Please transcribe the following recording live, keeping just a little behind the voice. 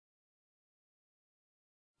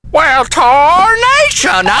Well,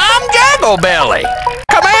 tarnation, I'm Jigglebelly.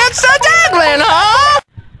 Commence the jiggling, huh?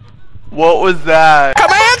 What was that?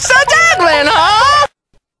 Commence the jiggling, huh?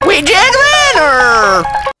 We jiggling, or?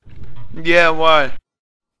 Yeah, why?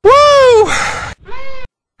 Woo!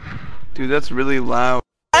 Dude, that's really loud.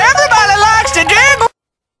 Everybody likes to jiggle.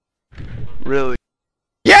 Really?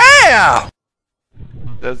 Yeah!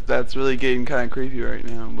 That's really getting kind of creepy right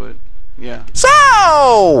now, but yeah.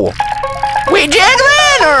 So, we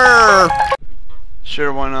jiggling, or?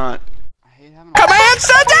 Sure, why not? Commence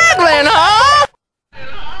the jiggling, huh?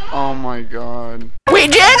 Oh my god. We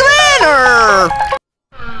jiggling, or?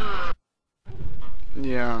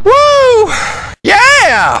 Yeah. Woo!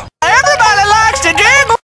 Yeah! Everybody likes to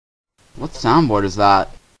jiggle. What soundboard is that?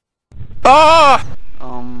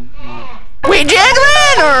 We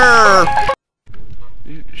jiggling, or?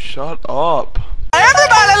 Shut up.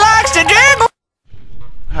 Everybody likes to jiggle.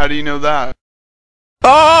 How do you know that?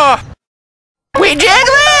 We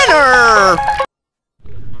jiggling, or?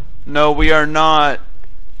 No, we are not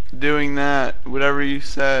doing that. Whatever you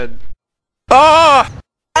said. Everybody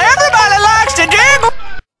likes to jiggle.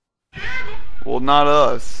 Well, not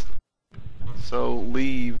us. So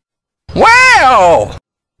leave. Well!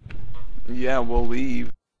 Yeah, we'll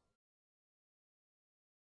leave.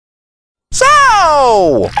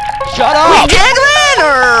 So! Shut We up! jiggling,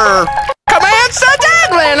 or? Commence the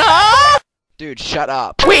jiggling, huh? Dude, shut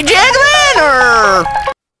up. We jiggling, or?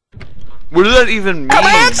 What does that even mean?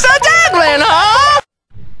 Commence the jiggling, huh?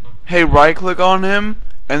 Hey, right click on him,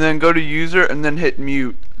 and then go to user, and then hit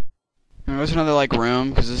mute. There's another like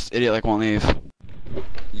room, because this idiot like won't leave.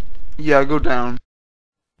 Yeah, go down.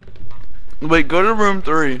 Wait, go to room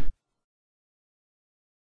 3.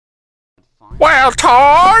 Well,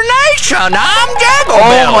 tarnation, I'm Jigglebelly.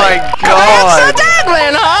 Oh my Commence the god.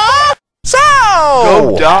 jiggling, huh? So!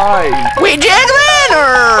 Go die. We jiggling,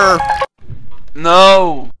 or?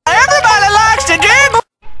 No. Everybody likes to jiggle.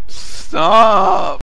 Stop.